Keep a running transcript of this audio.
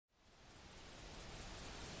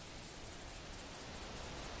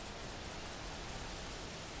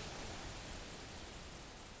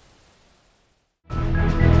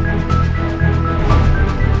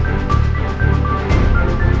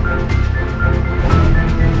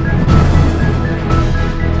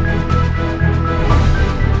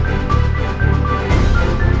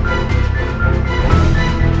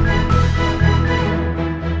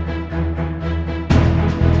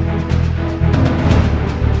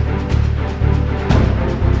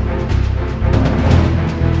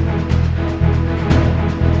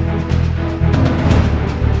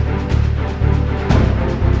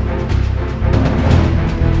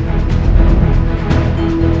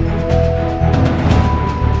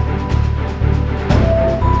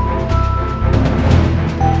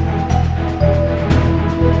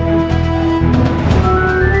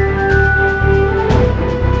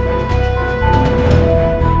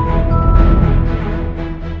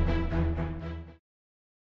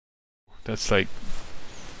That's like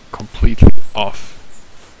completely off.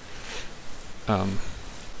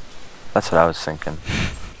 That's what I was thinking.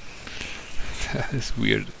 That is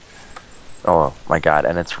weird. Oh my god,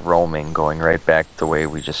 and it's roaming, going right back the way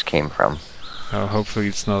we just came from. Oh, hopefully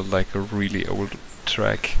it's not like a really old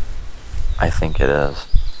track. I think it is.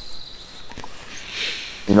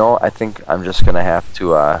 You know, I think I'm just gonna have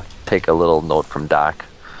to take a little note from Doc.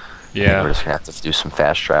 Yeah. We're just gonna have to do some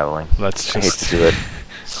fast traveling. Let's I hate just to do it.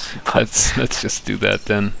 let's just do that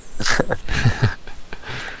then.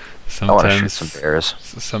 I want to shoot some bears.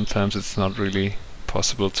 Sometimes it's not really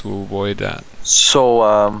possible to avoid that.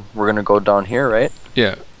 So we're gonna go down here, right?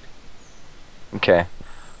 Yeah. Okay,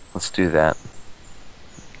 let's do that.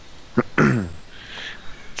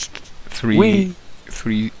 Three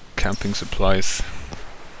camping supplies.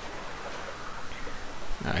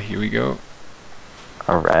 Here we go.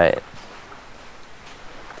 All right.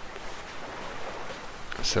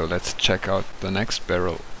 So let's check out the next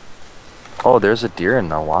barrel. Oh, there's a deer in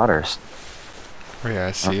the waters. Oh yeah,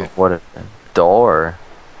 I see it. What a doe or?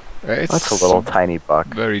 It's That's a little tiny buck.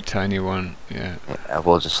 Very tiny one. Yeah. Yeah,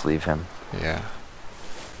 we'll just leave him. Yeah.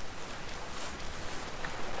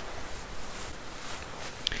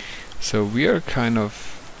 So we are kind of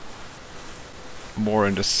more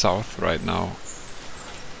in the south right now.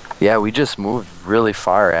 Yeah, we just moved really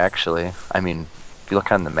far, actually. I mean, if you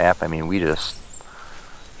look on the map, I mean, we went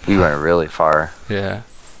really far. Yeah.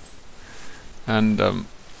 And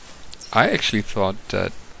I actually thought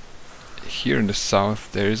that here in the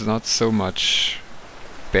south there is not so much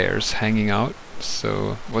bears hanging out.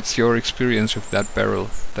 So what's your experience with that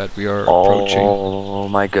barrel that we are approaching? Oh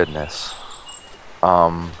my goodness.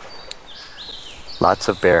 Lots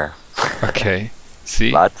of bear. Okay.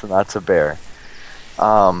 See? Lots and lots of bear.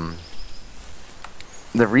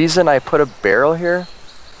 The reason I put a barrel here,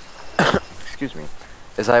 excuse me,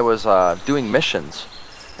 is I was doing missions,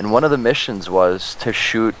 and one of the missions was to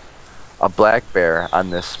shoot a black bear on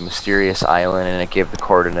this mysterious island, and it gave the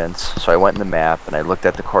coordinates. So I went in the map and I looked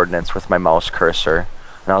at the coordinates with my mouse cursor,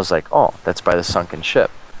 and I was like, oh, that's by the sunken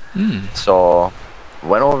ship. So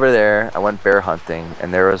went over there, I went bear hunting,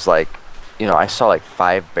 and there was like, you know, I saw like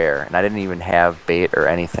 5 bear, and I didn't even have bait or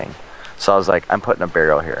anything. So I was like, I'm putting a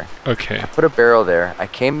barrel here. Okay. I put a barrel there. I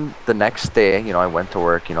came the next day, you know, I went to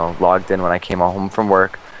work, you know, logged in when I came home from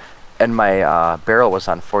work, and my barrel was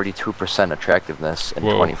on 42% attractiveness in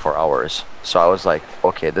 24 hours. So I was like,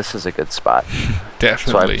 okay, this is a good spot.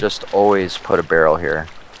 Definitely. So I've just always put a barrel here.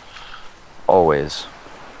 Always.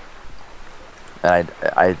 And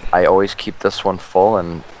I always keep this one full,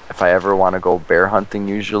 and if I ever want to go bear hunting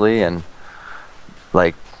usually and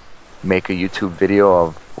like make a YouTube video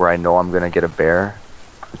of where I know I'm going to get a bear,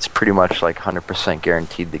 it's pretty much like 100%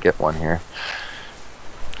 guaranteed to get one here.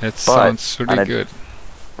 That sounds really good.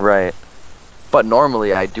 Right. But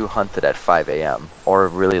normally I do hunt it at 5 a.m. or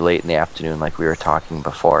really late in the afternoon like we were talking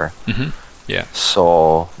before. Yeah.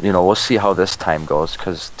 So, you know, we'll see how this time goes,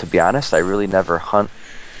 because to be honest, I really never hunt.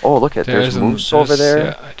 Oh, look at there's moose over there.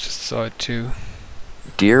 Yeah, I just saw it too.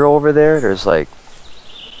 Deer over there. There's like,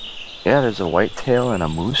 yeah, there's a whitetail and a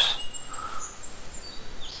moose.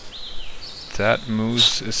 That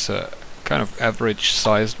moose is a kind of average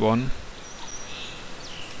sized one.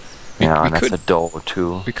 Yeah, and that's a doe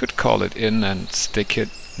too. We could call it in and stick it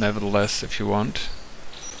nevertheless if you want.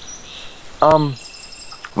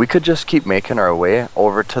 We could just keep making our way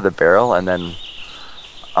over to the barrel, and then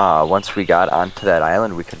once we got onto that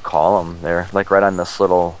island, we could call them. They're like right on this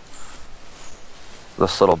little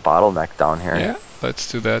bottleneck down here. Yeah,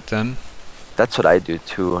 let's do that then. That's what I do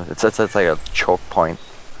too. It's like a choke point.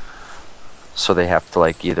 So they have to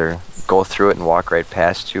like either go through it and walk right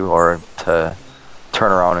past you, or to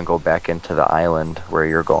turn around and go back into the island where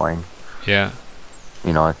you're going. Yeah.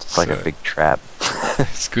 You know, it's like a big trap.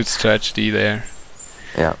 It's good strategy there.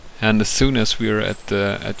 Yeah. And as soon as we're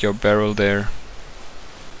at your barrel there,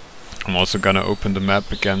 I'm also gonna open the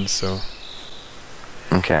map again, so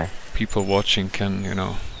okay, people watching can, you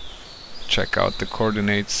know, check out the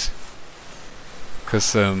coordinates.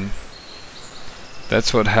 Cause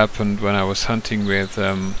that's what happened when I was hunting with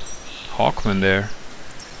Hawkman there,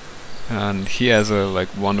 and he has a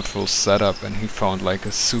like wonderful setup, and he found like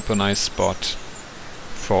a super nice spot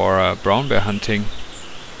for brown bear hunting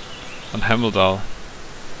on Hemmeldal.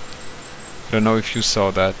 I don't know if you saw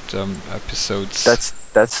that episodes.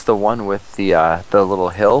 That's the one with the little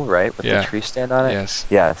hill, right, with the tree stand on it.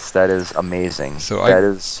 Yes, that is amazing. So that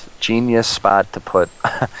is genius spot to put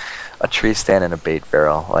a tree stand and a bait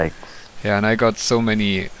barrel, like. Yeah, and I got so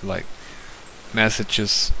many like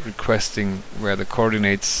messages requesting where the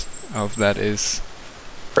coordinates of that is.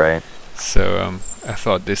 Right. So I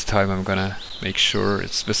thought this time I'm gonna make sure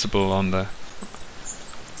it's visible on the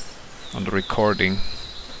recording.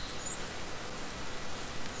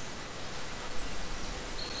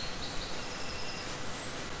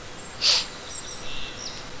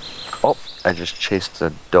 Oh, I just chased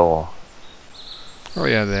a doe. Oh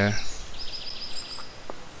yeah, there.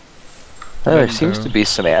 Oh, there seems to be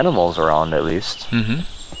some animals around at least. Mm-hmm.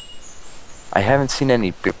 I haven't seen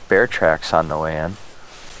any bear tracks on the way in.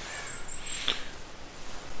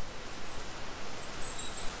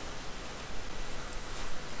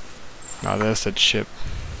 Now there's that ship.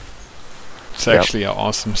 It's actually an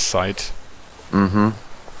awesome sight. Mm-hmm.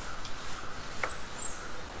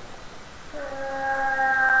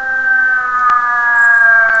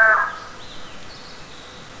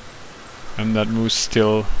 And that moose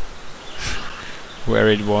still where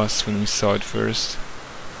it was when we saw it first.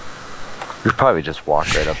 You'd probably just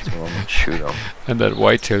walk right up to him and shoot him. And that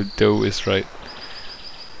white-tailed doe is right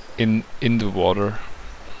in the water,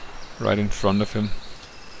 right in front of him.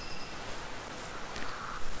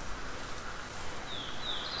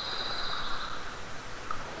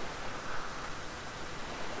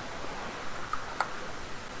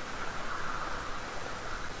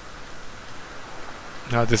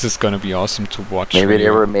 Now this is gonna be awesome to watch. Maybe they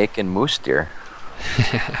were making moose deer.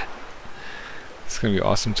 It's gonna be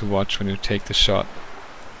awesome to watch when you take the shot.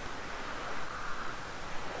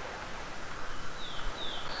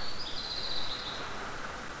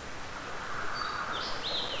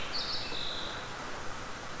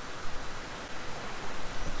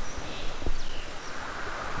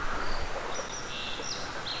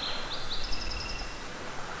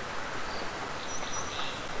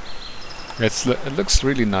 It looks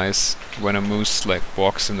really nice when a moose like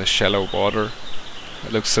walks in the shallow water.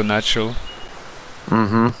 It looks so natural.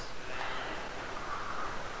 Mm-hmm.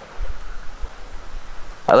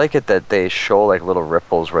 I like it that they show like little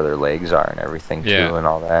ripples where their legs are and everything too, and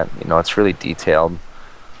all that. You know, it's really detailed.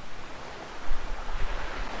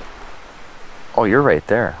 Oh, you're right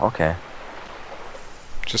there. Okay.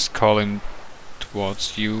 Just calling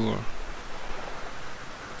towards you, or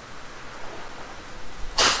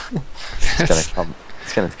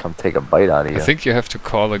It's gonna come take a bite out of you. I think you have to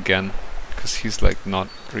call again, because he's like not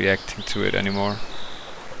reacting to it anymore.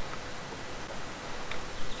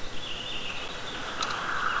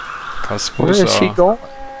 Where is he going?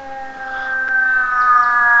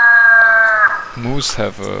 Moose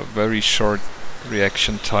have a very short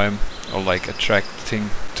reaction time, or like attracting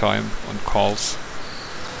time on calls.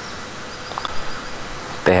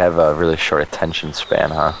 They have a really short attention span,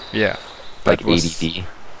 huh? Yeah. Like ADD.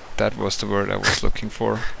 That was the word I was looking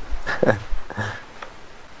for.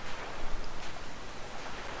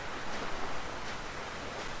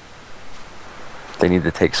 They need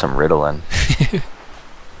to take some Ritalin.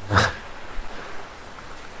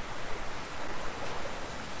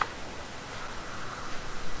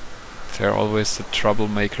 They're always the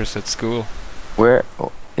troublemakers at school. Where?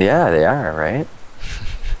 Oh, yeah, they are, right?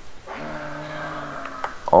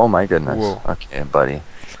 Oh my goodness. Whoa. Okay, buddy.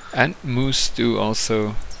 And moose do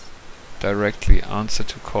also directly answer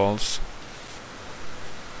to calls.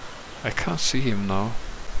 I can't see him now.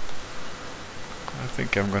 I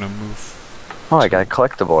think I'm gonna move. Oh, I got a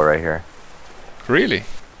collectible right here. Really?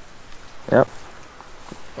 Yep.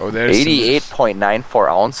 Oh, there's 88.94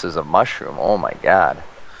 ounces of mushroom. Oh my god.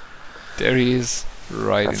 There he is,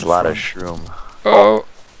 right That's in a lot front. of shroom. Oh!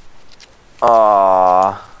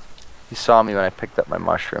 Aww. He saw me when I picked up my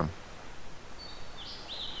mushroom.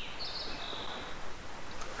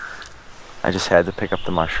 I just had to pick up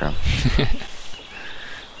the mushroom.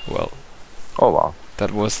 Well. Oh well.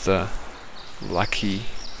 That was the lucky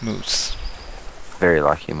moose. Very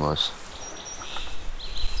lucky moose.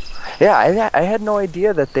 Yeah, I had no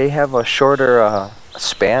idea that they have a shorter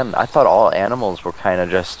span. I thought all animals were kind of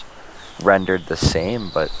just rendered the same,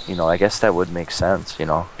 but you know, I guess that would make sense, you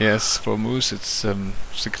know. Yes, for moose it's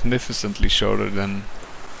significantly shorter than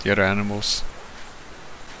the other animals.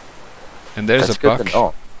 And there's That's a good buck to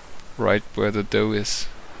know. right where the doe is.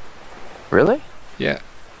 Really? Yeah.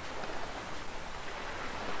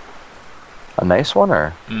 A nice one,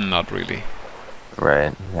 or? Not really.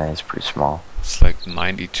 Right, yeah, he's pretty small. It's like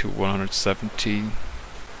 90 to 117,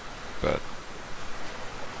 but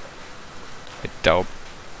I doubt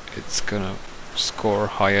it's gonna score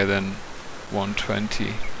higher than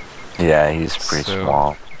 120. Yeah, he's pretty So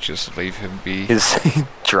small. just leave him be. He's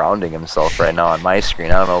drowning himself right now on my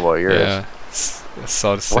screen. I don't know about yours. Yeah, I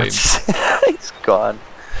saw the same. He's gone.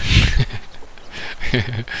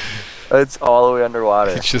 It's all the way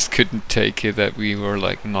underwater. He just couldn't take it that we were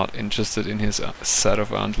like not interested in his set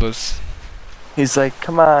of antlers. He's like,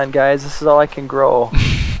 come on, guys, this is all I can grow.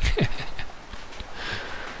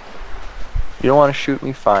 You don't want to shoot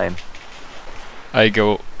me, fine. I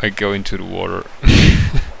go into the water.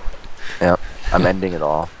 Yep, I'm ending it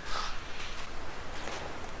all.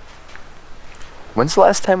 When's the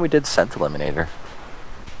last time we did Scent Eliminator?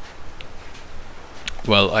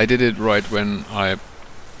 Well, I did it right when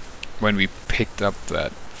we picked up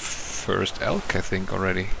that first elk, I think,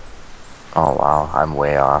 already. Oh wow, I'm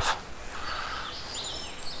way off.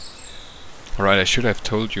 Alright, I should have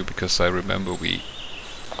told you because I remember we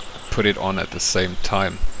put it on at the same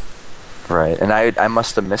time. Right, and I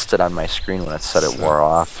must have missed it on my screen when it said it wore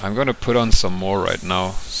off. I'm gonna put on some more right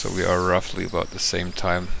now, so we are roughly about the same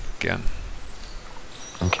time again.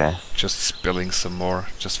 Okay. Just spilling some more,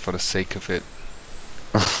 just for the sake of it.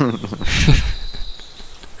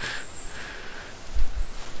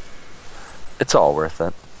 It's all worth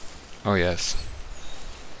it. Oh yes.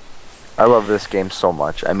 I love this game so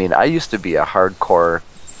much. I mean, I used to be a hardcore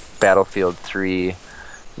Battlefield 3,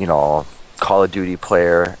 you know, Call of Duty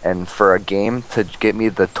player, and for a game to get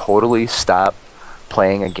me to totally stop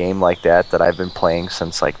playing a game like that I've been playing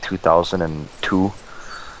since like 2002,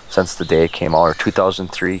 since the day it came out, or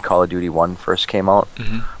 2003, Call of Duty 1 first came out.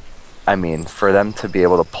 I mean, for them to be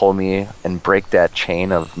able to pull me and break that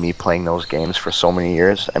chain of me playing those games for so many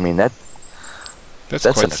years, I mean, that's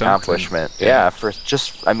an accomplishment. Yeah, for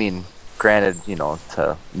just, I mean, granted, you know,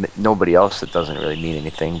 to nobody else it doesn't really mean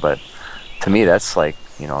anything, but to me that's like,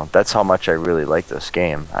 you know, that's how much I really like this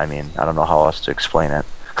game. I mean, I don't know how else to explain it.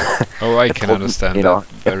 Oh, I can understand you know,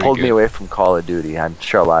 that. It pulled me away from Call of Duty. I'm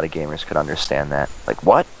sure a lot of gamers could understand that. Like,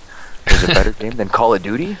 what? There's a better game than Call of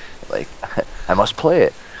Duty? Like, I must play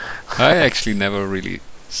it. I actually never really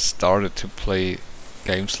started to play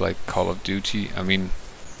games like Call of Duty. I mean,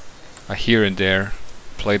 I here and there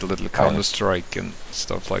played a little Counter-Strike and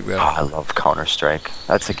stuff like that. Oh, I love Counter-Strike.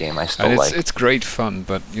 That's a game I still and like. It's great fun,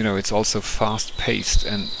 but you know, it's also fast-paced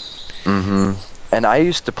and. And I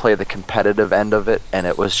used to play the competitive end of it, and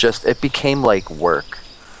it was just, it became like work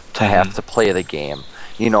to have to play the game.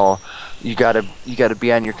 You know, you gotta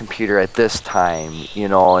be on your computer at this time, you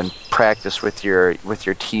know, and practice with your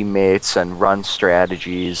teammates and run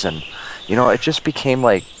strategies, and you know, it just became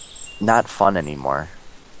like not fun anymore.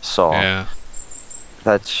 So yeah,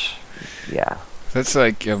 that's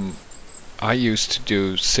like I used to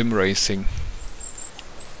do sim racing.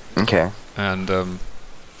 Okay. And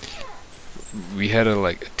we had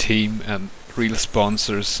a team and real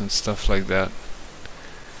sponsors and stuff like that,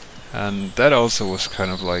 and that also was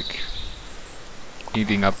kind of like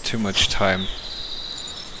eating up too much time.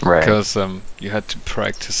 Right. Because you had to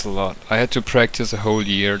practice a lot. I had to practice a whole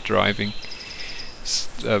year driving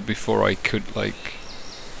before I could like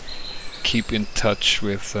keep in touch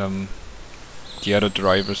with the other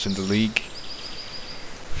drivers in the league.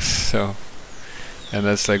 So, and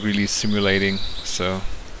that's like really simulating. So,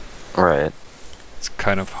 right. It's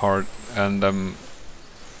kind of hard. And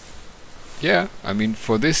yeah, I mean,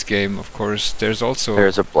 for this game, of course, there's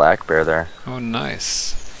a black bear there. Oh,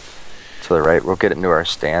 nice. To the right, we'll get into our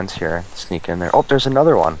stands here. Sneak in there. Oh, there's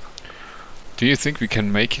another one. Do you think we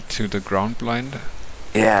can make it to the ground blind?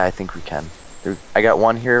 Yeah, I think we can. I got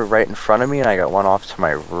one here right in front of me, and I got one off to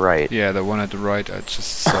my right. Yeah, the one at the right I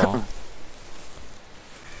just saw.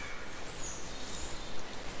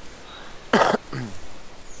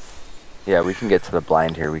 Yeah, we can get to the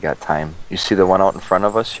blind here. We got time. You see the one out in front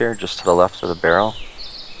of us here, just to the left of the barrel?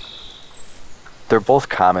 They're both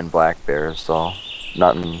common black bears, though.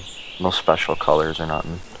 Nothing, no special colors or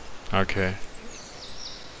nothing. Okay.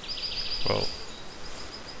 Well,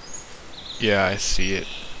 yeah, I see it.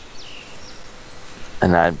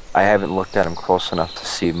 And I haven't looked at them close enough to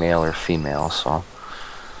see male or female, so.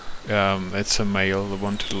 It's a male, the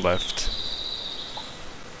one to the left.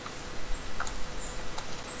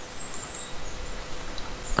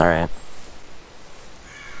 Alright.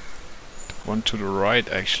 The one to the right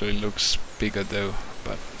actually looks bigger though,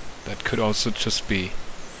 but that could also just be.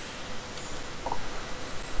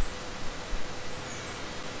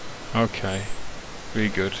 Okay, really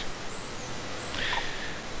good.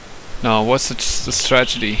 Now, what's the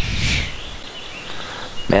strategy?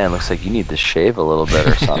 Man, looks like you need to shave a little bit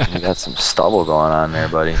or something. You got some stubble going on there,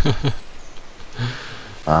 buddy.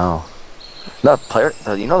 Wow. You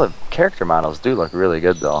know, the character models do look really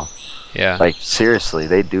good, though. Yeah. Like, seriously,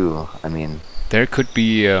 they do. I mean, there could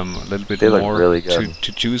be a little bit more really good.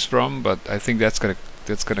 to choose from, but I think that's gonna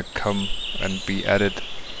come and be added.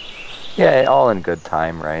 Yeah, all in good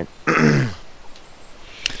time, right?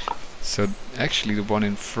 So actually, the one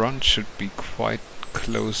in front should be quite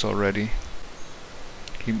close already.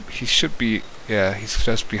 He should be. Yeah, he's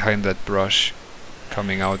just behind that brush.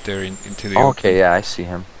 coming out there into the Okay, open. yeah, I see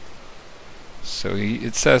him. So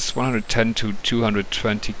it says 110 to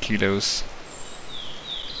 220 kilos.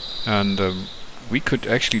 And we could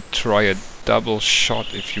actually try a double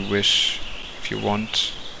shot if you wish, if you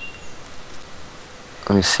want.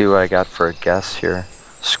 Let me see what I got for a guess here.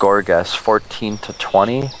 Score guess, 14 to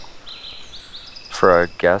 20 for a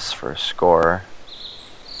guess for a score.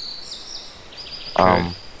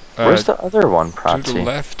 Okay. Where's the other one, Pratze? To the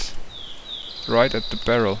left, right at the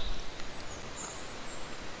barrel.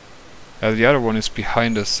 The other one is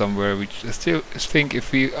behind us somewhere. We still think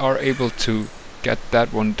if we are able to get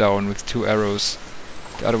that one down with 2 arrows,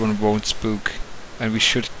 the other one won't spook, and we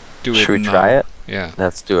should do it now. Should we try it? Yeah.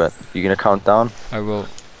 Let's do it. You gonna count down? I will.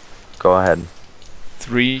 Go ahead.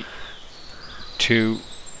 3, 2.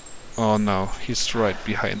 Oh no, he's right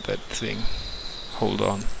behind that thing. Hold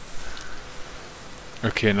on.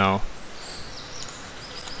 Okay, now.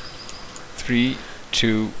 3,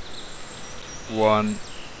 2, 1,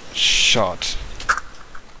 shot.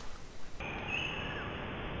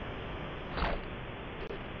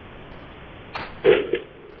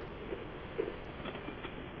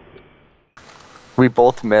 We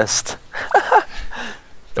both missed.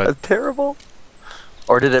 But terrible.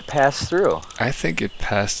 Or did it pass through? I think it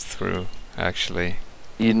passed through, actually.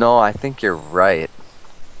 You know, I think you're right.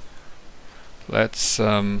 Let's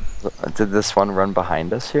Did this one run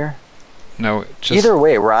behind us here? no, just Either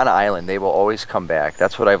way, we're on an island. They will always come back.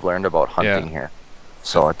 That's what I've learned about hunting here.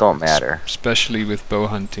 So it don't matter. especially with bow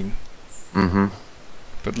hunting. Mm-hmm.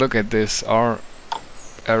 But look at this. Our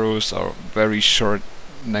arrows are very short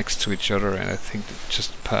next to each other, and I think it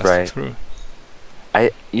just passed through. I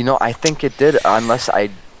think it did, unless I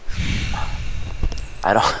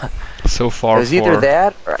don't. So far, It was either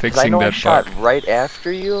that, or 'cause I fixing know I that shot bug. right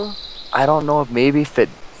after you. I don't know if maybe if it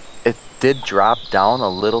did drop down a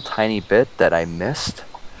little tiny bit that I missed.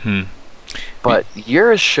 But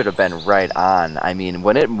yours should have been right on. I mean,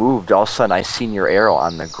 when it moved, all of a sudden I seen your arrow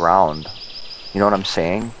on the ground. You know what I'm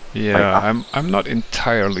saying? Yeah, Like, I'm not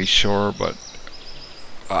entirely sure, but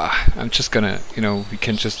I'm just gonna, we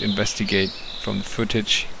can just investigate from the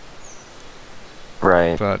footage.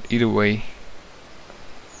 Right. But either way,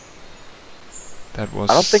 that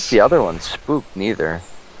was. I don't think the other one spooked neither.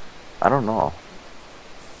 I don't know.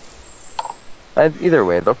 Either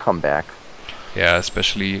way, they'll come back. Yeah,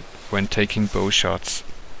 especially when taking bow shots,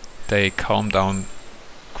 they calm down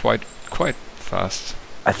quite fast.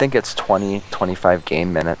 I think it's 20-25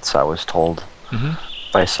 game minutes, I was told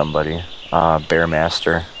by somebody.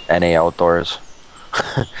 Bearmaster, NA Outdoors.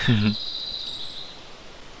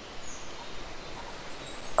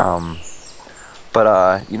 But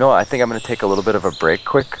I think I'm gonna take a little bit of a break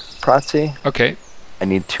quick, Pratze. Okay. I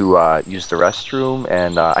need to use the restroom,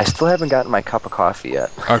 and I still haven't gotten my cup of coffee yet.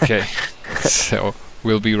 Okay. So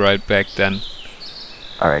we'll be right back then.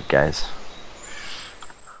 Alright, guys.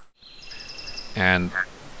 And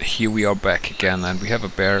here we are back again, and we have a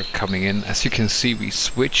bear coming in. As you can see, we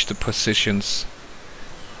switched the positions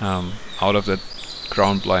out of that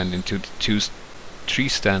ground blind into the 2 tree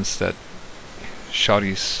stands that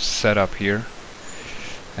ShoTty's set up here.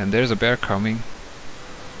 And there's a bear coming.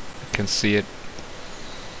 You can see it.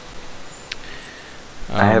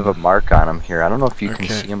 I have a mark on him here. I don't know if you can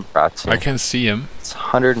see him, Pratze. I can see him. It's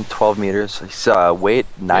 112 meters. He's weight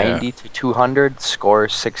 90 to 200, score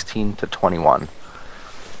 16 to 21.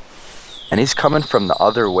 And he's coming from the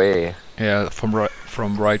other way. Yeah, from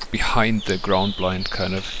right behind the ground blind,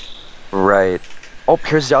 kind of. Right. Oh,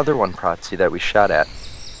 here's the other one, Pratze, that we shot at.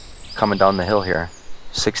 Coming down the hill here.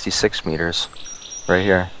 66 meters. Right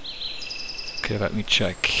here. Okay, let me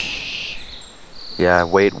check. Yeah,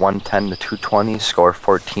 weight 110 to 220, score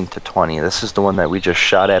 14 to 20. This is the one that we just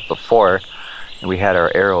shot at before, and we had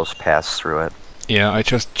our arrows pass through it. Yeah, I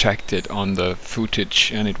just checked it on the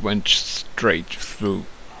footage, and it went straight through.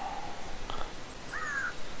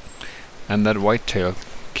 And that whitetail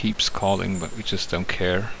keeps calling, but we just don't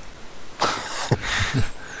care.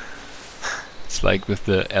 It's like with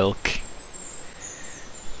the elk.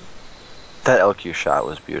 That elk you shot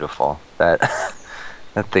was beautiful. That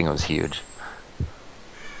thing was huge.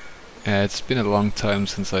 Yeah, it's been a long time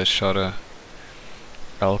since I shot a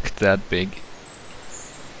elk that big.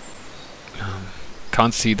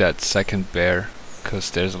 Can't see that second bear because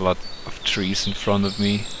there's a lot of trees in front of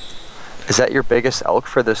me. Is that your biggest elk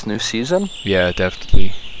for this new season? Yeah,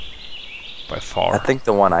 definitely. By far. I think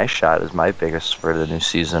the one I shot is my biggest for the new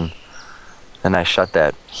season. And I shot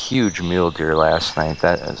that huge mule deer last night.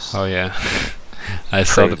 That is. Oh yeah. I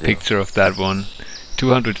saw the picture of that one.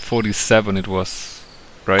 247 it was,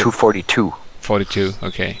 right? 242. 42.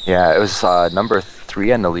 Okay. Yeah, it was number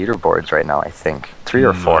 3 on the leaderboards right now, I think. 3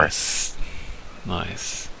 or 4. Nice.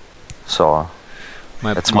 Nice. So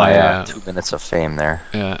that's my 2 minutes of fame there.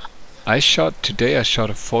 Yeah. Today I shot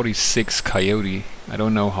a 46 coyote. I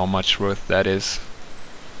don't know how much worth that is.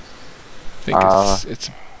 I think it's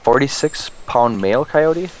 46-pound male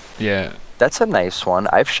coyote? yeah. That's a nice one.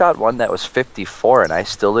 I've shot one that was 54 and I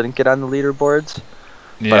still didn't get on the leaderboards.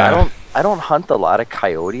 Yeah. But I don't hunt a lot of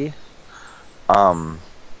coyote.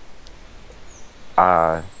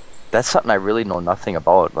 That's something I really know nothing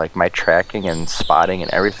about. Like my tracking and spotting and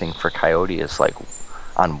everything for coyote is like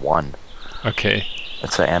on 1. Okay.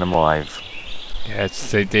 It's an animal Yeah,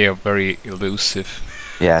 they are very elusive.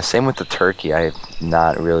 Yeah, same with the turkey. I'm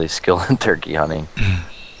not really skilled in turkey hunting.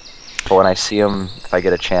 But when I see them, if I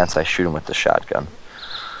get a chance, I shoot them with the shotgun.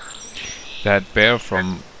 That bear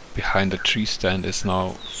from behind the tree stand is now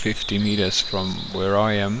 50 meters from where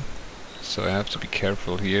I am, so I have to be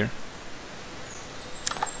careful here.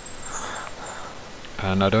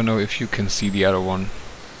 And I don't know if you can see the other one.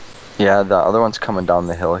 Yeah, the other one's coming down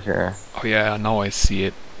the hill here. Oh yeah, now I see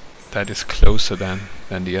it. That is closer than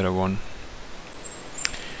the other one.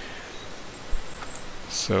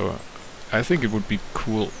 So I think it would be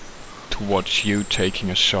cool to watch you taking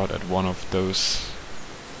a shot at one of those.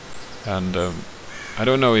 And I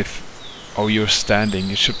don't know if... Oh, you're standing.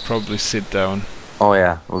 You should probably sit down. Oh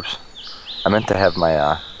yeah, oops. I meant to have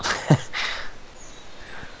my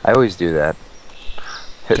I always do that.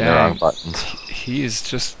 Hitting the wrong buttons. He is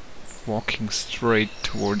just walking straight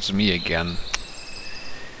towards me again.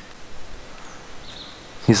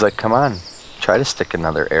 He's like, come on, try to stick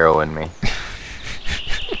another arrow in me.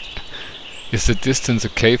 Is the distance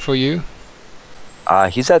okay for you?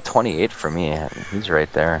 He's at 28 for me. He's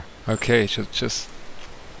right there. Okay, could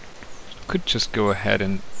just go ahead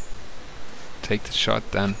and take the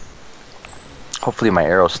shot then. Hopefully my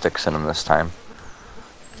arrow sticks in him this time.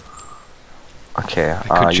 Okay,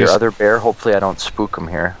 your just other bear, hopefully I don't spook him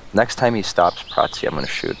here. Next time he stops, Pratze, I'm gonna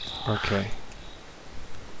shoot. Okay.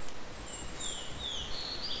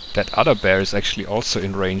 That other bear is actually also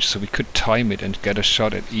in range, so we could time it and get a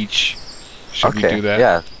shot at each. Should we do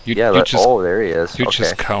that? Yeah. Oh, there he is. You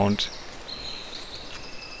just count.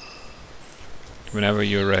 Whenever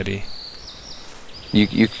you're ready.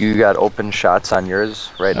 You got open shots on yours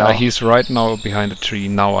right now? He's right now behind the tree.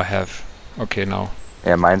 Now I have. Okay, now.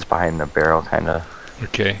 Yeah, mine's behind the barrel, kinda.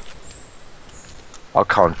 Okay. I'll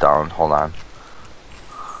count down. Hold on.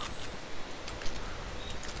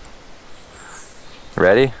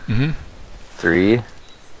 Ready? Mm-hmm. 3,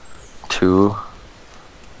 2,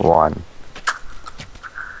 1.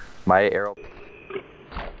 My arrow.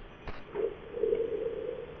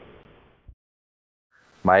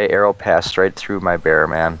 My arrow passed right through my bear,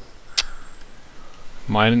 man.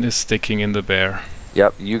 Mine is sticking in the bear.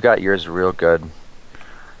 Yep, you got yours real good.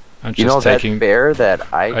 I'm just you know taking that bear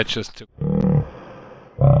that I just took.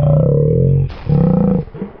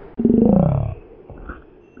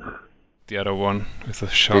 The other one with a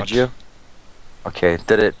shot. Did you? Okay,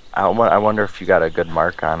 did it? I wonder if you got a good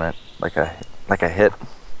mark on it, like a hit.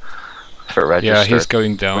 If it registered. Yeah, he's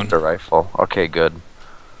going down. With the rifle. Okay, good.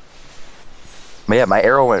 But yeah, my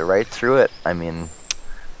arrow went right through it. I mean,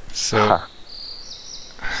 so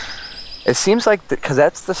it seems like because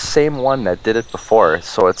that's the same one that did it before.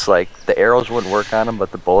 So it's like the arrows wouldn't work on him,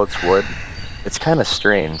 but the bullets would. It's kind of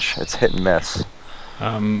strange. It's hit and miss.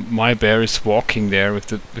 My bear is walking there with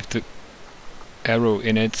the arrow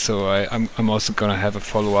in it, so I'm also gonna have a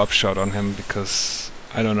follow-up shot on him because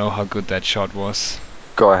I don't know how good that shot was.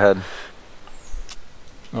 Go ahead.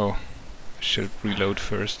 Oh, I should reload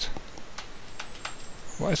first.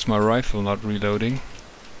 Why is my rifle not reloading?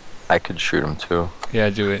 I could shoot him too. Yeah,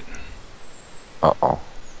 do it. Uh-oh.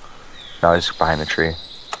 Now he's behind the tree.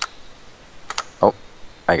 Oh,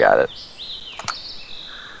 I got it.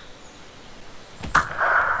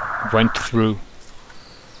 Went through.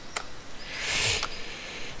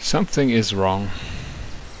 Something is wrong.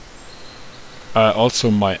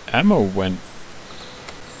 Also my ammo went.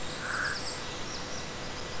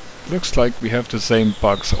 Looks like we have the same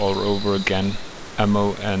bugs all over again.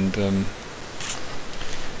 Ammo and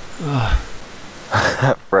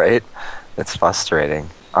right? It's frustrating.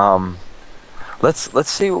 Let's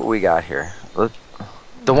see what we got here.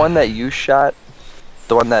 The one that you shot,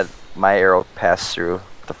 the one that my arrow passed through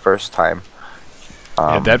the first time.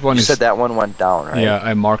 Yeah, that one. You said that one went down, right? Yeah,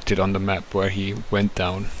 I marked it on the map where he went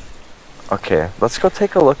down. Okay, let's go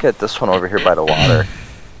take a look at this one over here by the water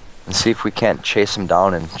and see if we can't chase him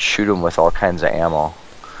down and shoot him with all kinds of ammo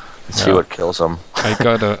and see what kills him. I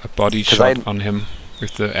got a body shot on him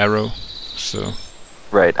with the arrow, so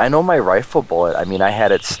Right. I know my rifle bullet, I mean, I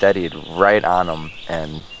had it steadied right on him,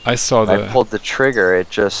 and I saw when the... I pulled the trigger, it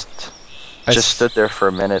just stood there for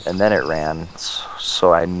a minute, and then it ran.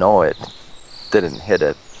 So I know it didn't hit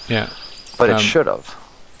it. Yeah. But it should have.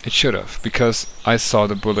 It should have, because I saw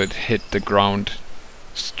the bullet hit the ground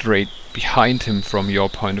straight behind him from your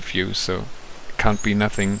point of view, so it can't be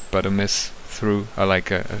nothing but a miss through,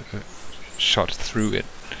 like a shot through it.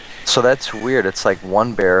 So that's weird. It's like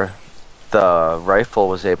one bear, the rifle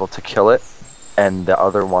was able to kill it, and the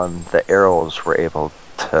other one, the arrows were able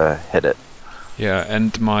to hit it. Yeah,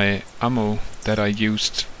 and my ammo that I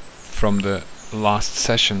used from the last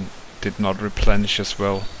session did not replenish as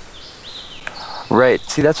well. Right.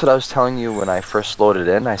 See, that's what I was telling you when I first loaded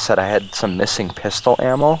in. I said I had some missing pistol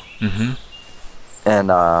ammo. Mm-hmm.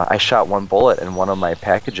 And I shot one bullet, and one of my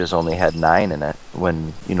packages only had 9 in it.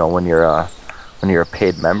 When you're a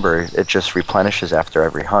paid member, it just replenishes after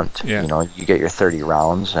every hunt. Yeah. You know, you get your 30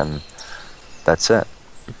 rounds, and that's it.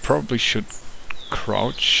 You probably should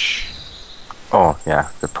crouch. Oh yeah,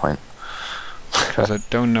 good point. Because I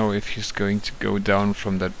don't know if he's going to go down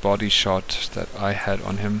from that body shot that I had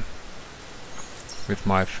on him with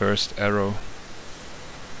my first arrow.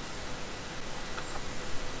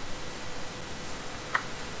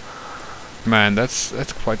 Man, that's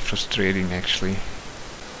quite frustrating actually.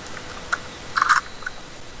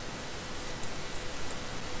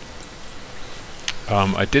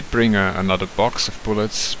 I did bring another box of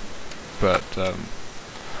bullets, but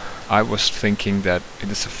I was thinking that it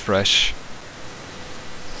is a fresh,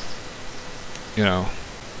 you know,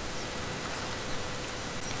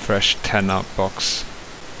 fresh 10-out box.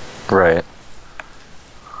 Right.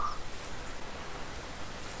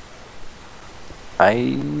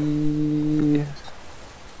 You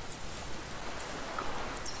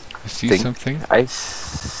see something?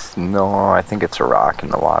 No, I think it's a rock in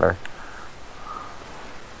the water.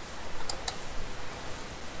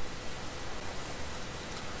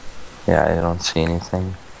 Yeah, I don't see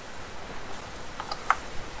anything.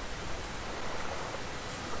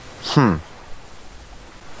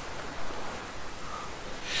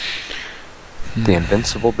 The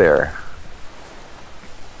invincible bear.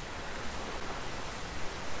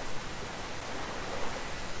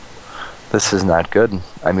 This is not good.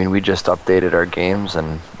 I mean, we just updated our games,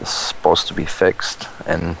 and this is supposed to be fixed,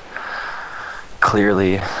 and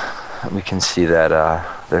clearly we can see that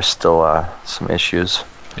there's still some issues.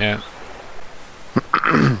 Yeah.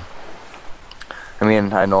 I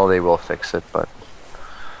mean, I know they will fix it, but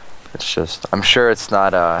it's just, I'm sure it's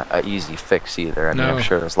not a easy fix either. I mean, No. I'm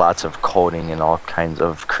sure there's lots of coding and all kinds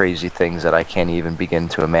of crazy things that I can't even begin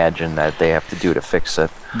to imagine that they have to do to fix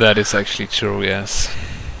it. That is actually true, yes.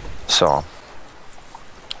 So,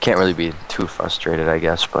 can't really be too frustrated, I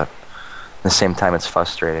guess, but at the same time it's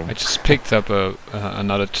frustrating. I just picked up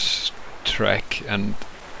another track, and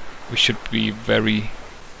we should be very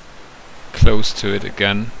close to it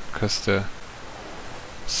again, because the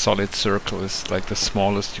solid circle is like the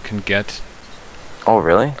smallest you can get. Oh,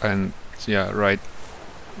 really? And yeah, right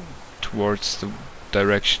towards the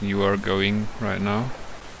direction you are going right now.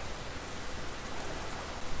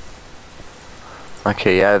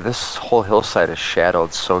 Okay, yeah, this whole hillside is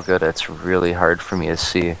shadowed so good, it's really hard for me to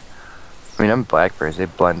see. I mean, them blackberries, they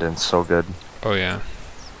blend in so good. Oh yeah.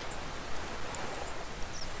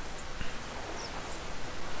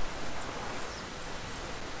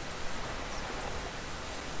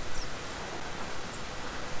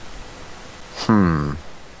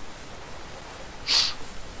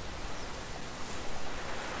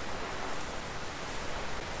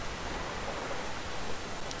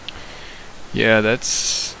 Yeah,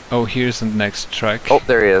 that's... Oh, here's the next track. Oh,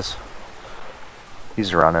 there he is.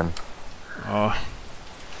 He's running. Oh.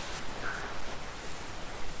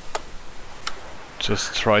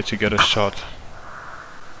 Just try to get a shot.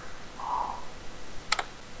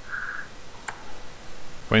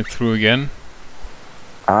 Went through again?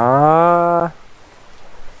 I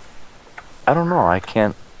don't know, I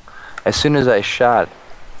can't... As soon as I shot,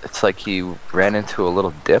 it's like he ran into a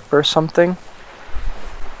little dip or something.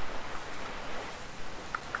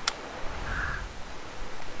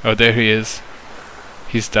 Oh, there he is.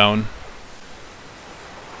 He's down.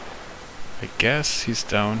 I guess he's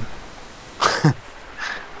down.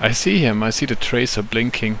 I see him. I see the tracer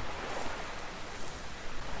blinking.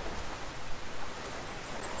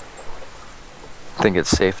 I think it's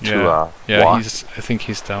safe to Yeah, walk. I think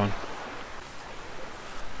he's down.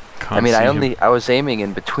 Can't I mean, see him. I was aiming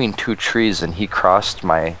in between 2 trees, and he crossed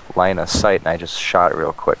my line of sight, and I just shot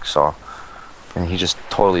real quick, so... And he just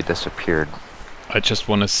totally disappeared. I just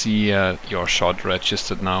want to see your shot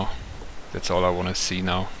registered now. that's all I want to see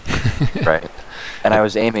now. Right. And I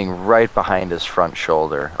was aiming right behind his front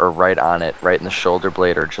shoulder, or right on it, right in the shoulder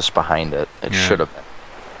blade, or just behind it. It should have been.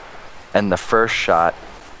 And the first shot,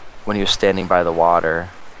 when he was standing by the water,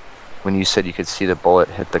 when you said you could see the bullet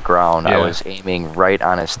hit the ground, I was aiming right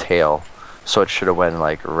on his tail. So it should have went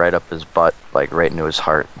like right up his butt, like right into his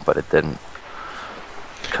heart, but it didn't.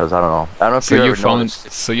 Because I don't know. I don't know if you ever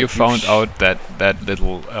noticed. So you found out that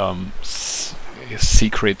little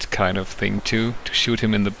secret kind of thing too, to shoot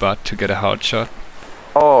him in the butt to get a heart shot.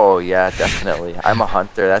 Oh yeah, definitely. I'm a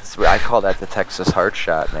hunter. I call that the Texas heart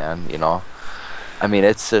shot, man. You know, I mean,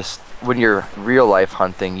 it's just when you're real life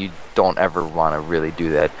hunting, you don't ever want to really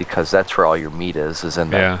do that because that's where all your meat is in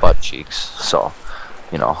the butt cheeks. So,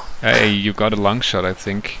 you know. Hey, you got a lung shot, I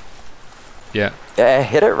think. Yeah. Yeah, I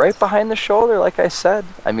hit it right behind the shoulder, like I said.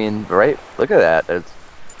 I mean, right. Look at that. It's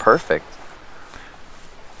perfect.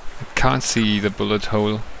 I can't see the bullet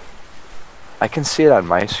hole. I can see it on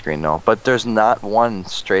my screen though, but there's not one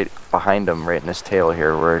straight behind him right in his tail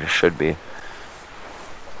here where it should be.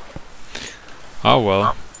 Oh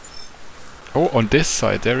well. Oh, on this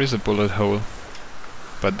side there is a bullet hole.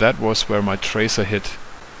 But that was where my tracer hit.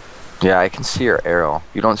 Yeah, I can see your arrow.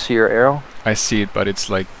 You don't see your arrow? I see it, but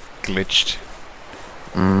it's like glitched.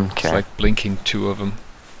 Okay. It's like blinking two of them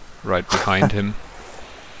right behind him.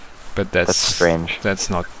 But that's strange.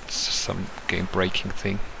 That's not some game-breaking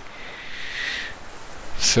thing.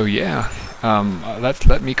 So yeah,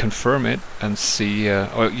 let me confirm it and see.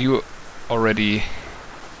 Oh, you already.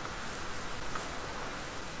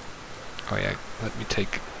 Oh yeah, let me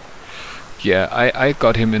take. Yeah, I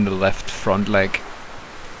got him in the left front leg,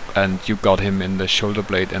 and you got him in the shoulder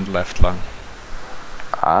blade and left lung.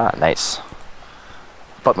 Ah, nice.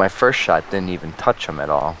 But my first shot didn't even touch him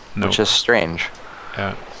at all, which is strange.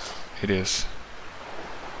 Yeah, it is.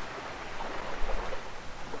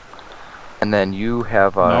 And then you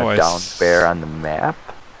have a downed bear on the map.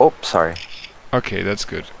 Oh, sorry. Okay, that's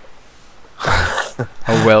good. Oh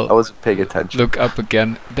well. I wasn't paying attention. Look up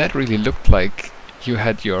again. That really looked like you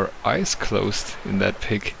had your eyes closed in that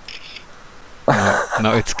pic.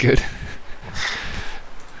 Now it's good.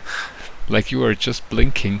 Like you were just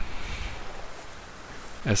blinking,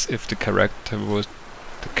 as if the characters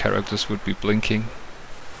would be blinking.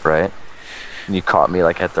 Right. And you caught me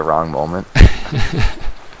like at the wrong moment.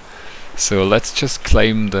 So let's just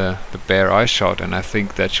claim the bear I shot, and I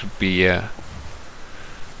think that should be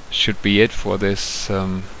it for this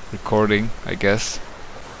recording, I guess.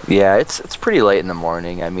 Yeah, it's pretty late in the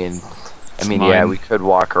morning. I mean, yeah, we could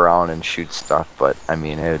walk around and shoot stuff, but I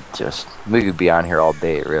mean, we could be on here all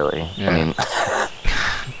day, really. Yeah. I mean,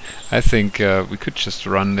 I think we could just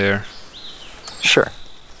run there. Sure.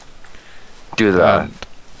 Do the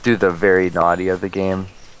very naughty of the game.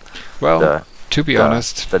 Well, to be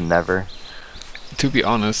honest, the never. To be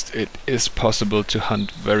honest, it is possible to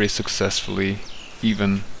hunt very successfully,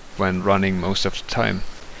 even when running most of the time.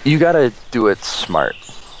 You gotta do it smart.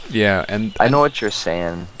 Yeah, and I know what you're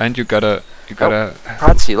saying. And you gotta.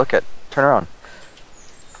 Pratze, turn around.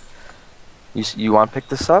 You want to pick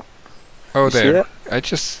this up? Oh, you there.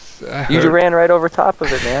 See it? You ran right over top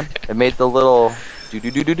of it, man. It made the little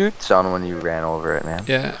do sound when you ran over it, man.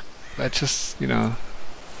 Yeah, that just, you know.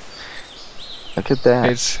 Look at that.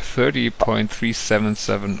 It's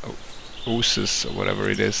 30.377 ounces or whatever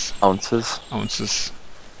it is. Ounces.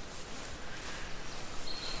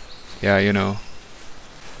 Yeah, you know.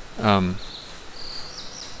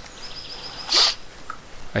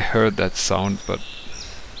 I heard that sound, but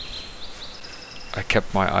I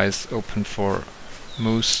kept my eyes open for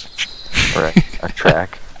moose. Right, a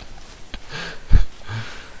track.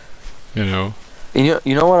 You know. You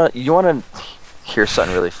know what? You want to hear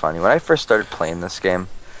something really funny? When I first started playing this game,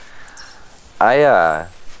 I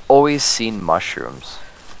always seen mushrooms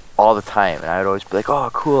all the time, and I'd always be like, "Oh,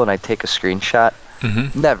 cool!" and I'd take a screenshot.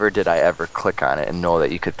 Never did I ever click on it and know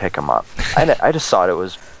that you could pick them up. I just thought it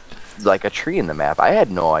was like a tree in the map. I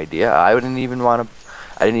had no idea. I didn't even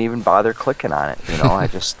bother clicking on it. You know, I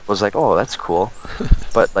just was like, "Oh, that's cool."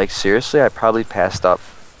 But like seriously, I probably passed up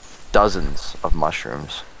dozens of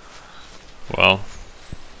mushrooms. Well,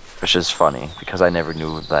 which is funny because I never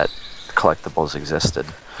knew that collectibles existed.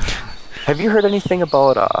 Have you heard anything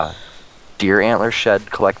about deer antler shed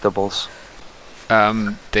collectibles?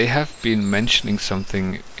 They have been mentioning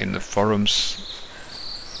something in the forums.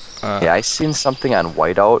 Yeah, I seen something on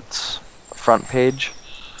Whiteout's front page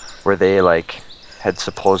where they like had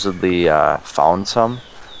supposedly found some,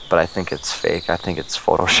 but I think it's fake. I think it's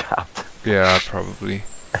photoshopped. Yeah, probably.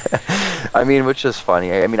 I mean, which is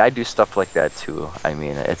funny. I mean, I do stuff like that too. I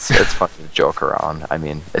mean, it's fun to joke around. I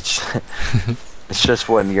mean, it's It's just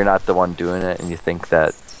when you're not the one doing it and you think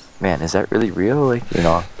that, man, is that really real? Like, you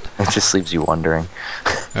know, it just leaves you wondering.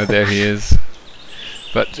 Oh, there he is.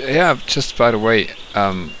 But yeah, just by the way,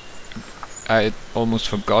 I almost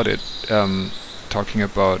forgot it. Talking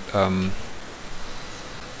about, well,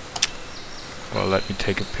 let me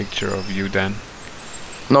take a picture of you then.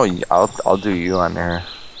 No, I'll do you on there.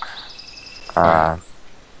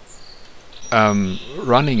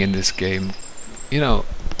 Running in this game, you know,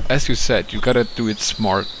 as you said, you gotta do it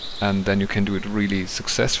smart, and then you can do it really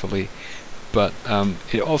successfully. But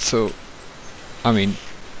it also, I mean,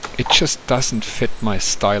 it just doesn't fit my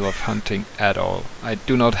style of hunting at all. I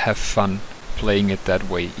do not have fun playing it that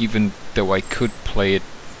way, even though I could play it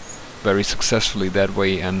very successfully that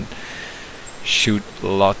way and shoot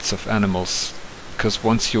lots of animals. Because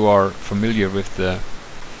once you are familiar with the,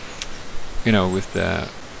 you know, with the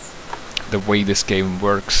way this game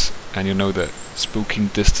works, and you know the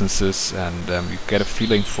spooking distances, and you get a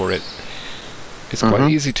feeling for it, it's quite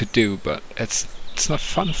easy to do, but it's not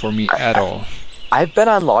fun for me at all. I've been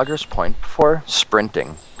on Loggers Point before,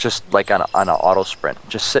 sprinting, just like on an auto sprint,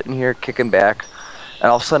 just sitting here kicking back, and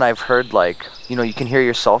all of a sudden I've heard, like, you know, you can hear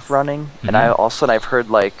yourself running, and all of a sudden I've heard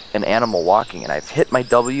like an animal walking, and I've hit my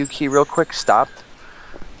W key real quick, stopped,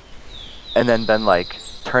 and then been like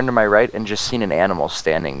turned to my right and just seen an animal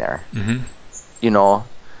standing there, you know,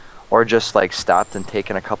 or just like stopped and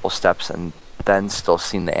taken a couple steps and then still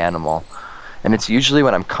seen the animal. And it's usually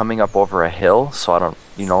when I'm coming up over a hill, so I don't,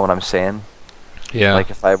 you know what I'm saying? Yeah.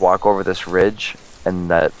 Like if I walk over this ridge and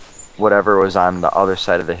that whatever was on the other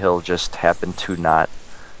side of the hill just happened to not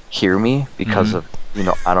hear me because of, you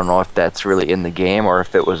know, I don't know if that's really in the game or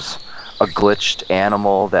if it was a glitched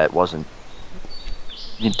animal that wasn't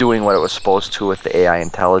doing what it was supposed to with the AI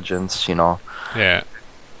intelligence, you know? Yeah.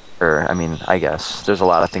 Or, I mean, I guess there's a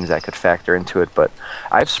lot of things that could factor into it, but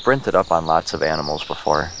I've sprinted up on lots of animals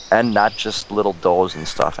before, and not just little does and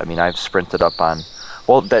stuff. I mean, I've sprinted up on,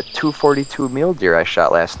 well, that 242 mule deer I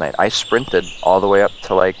shot last night, I sprinted all the way up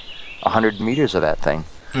to like 100 meters of that thing.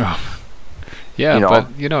 Oh. Yeah, you know,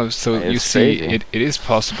 but, you know, so you see, it is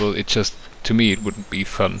possible, it just, to me, it wouldn't be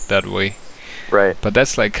fun that way. Right. But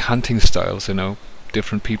that's like hunting styles, you know.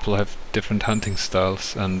 Different people have different hunting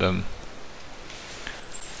styles, and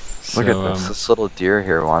look at this. This little deer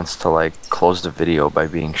here wants to like close the video by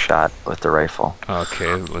being shot with the rifle.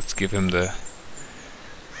 Okay, let's give him the...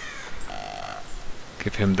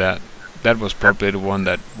 Give him that. That was probably the one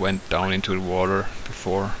that went down into the water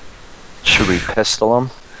before. Should we pistol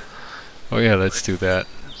him? Oh yeah, let's do that.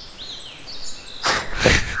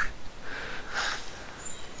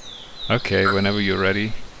 Okay, whenever you're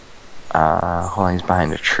ready. Hold on, he's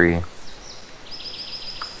behind a tree.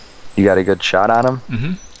 You got a good shot on him?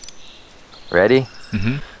 Mm-hmm. Ready?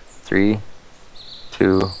 Mm-hmm. 3,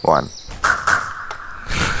 2, 1.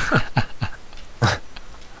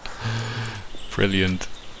 Brilliant.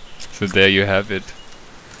 So there you have it.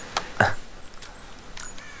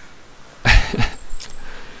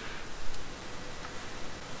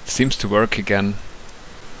 Seems to work again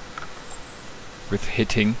with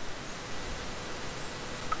hitting.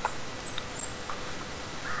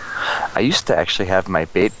 I used to actually have my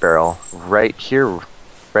bait barrel right here,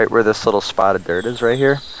 right where this little spot of dirt is right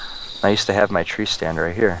here. I used to have my tree stand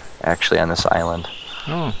right here, actually on this island.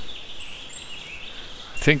 Oh.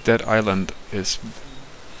 I think that island is...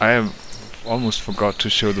 I have almost forgot to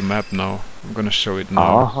show the map now. I'm gonna show it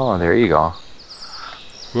now. Oh, there you go.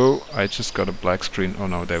 Whoa, I just got a black screen. Oh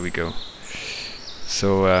no, there we go.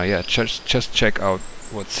 So yeah, just check out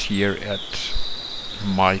what's here at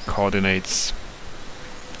my coordinates.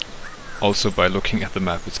 Also, by looking at the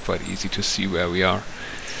map, it's quite easy to see where we are.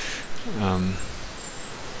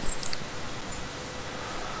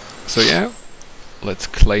 So yeah, let's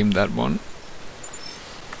claim that one.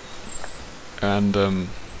 And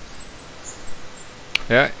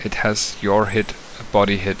yeah, it has your hit, a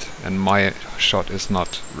body hit, and my shot is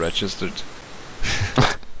not registered.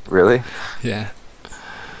 Really? Yeah.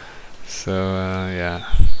 So yeah,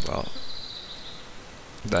 well,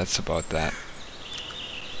 that's about that.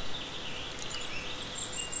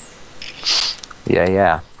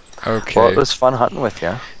 Yeah. Okay. Well, it was fun hunting with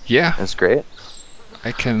you. Yeah. It was great.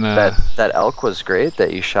 I can... that elk was great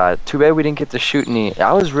that you shot. Too bad we didn't get to shoot any...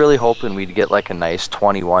 I was really hoping we'd get like a nice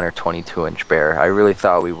 21 or 22 inch bear. I really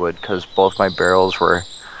thought we would, because both my barrels were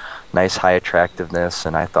nice high attractiveness,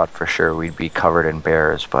 and I thought for sure we'd be covered in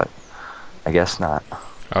bears, but I guess not.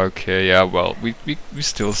 Okay, yeah, well, we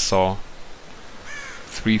still saw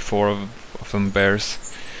 3-4 of them bears.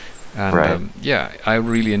 And right. Yeah, I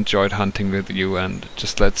really enjoyed hunting with you, and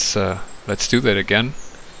just let's do that again.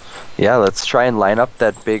 Yeah, let's try and line up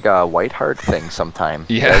that big white heart thing sometime.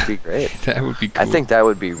 Yeah. That'd be great. That would be cool. I think that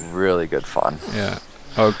would be really good fun. Yeah.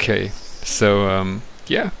 Okay. So,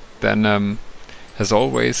 yeah. Then, as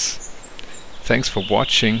always, thanks for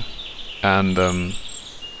watching, and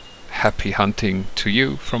happy hunting to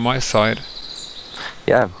you from my side.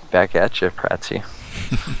 Yeah, back at you, Pratze.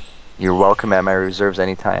 You're welcome at my reserves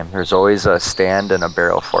anytime. There's always a stand and a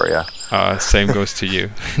barrel for you. Same goes to you.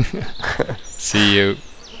 See you.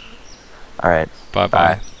 All right.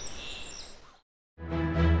 Bye-bye. Bye.